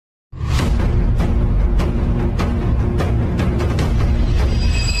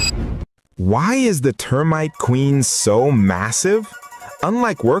Why is the termite queen so massive?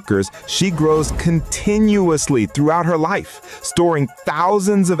 Unlike workers, she grows continuously throughout her life, storing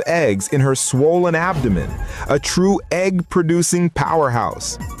thousands of eggs in her swollen abdomen, a true egg-producing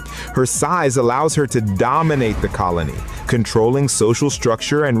powerhouse. Her size allows her to dominate the colony, controlling social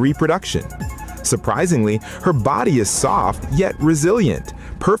structure and reproduction. Surprisingly, her body is soft yet resilient,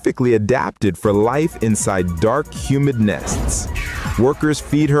 perfectly adapted for life inside dark, humid nests. Workers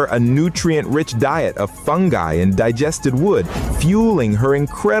feed her a nutrient-rich diet of fungi and digested wood, fueling her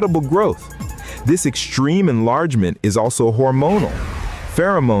incredible growth. This extreme enlargement is also hormonal.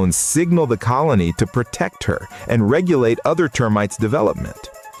 Pheromones signal the colony to protect her and regulate other termites' development.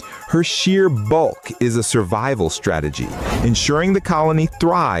 Her sheer bulk is a survival strategy, ensuring the colony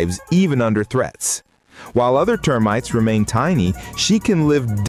thrives even under threats. While other termites remain tiny, she can live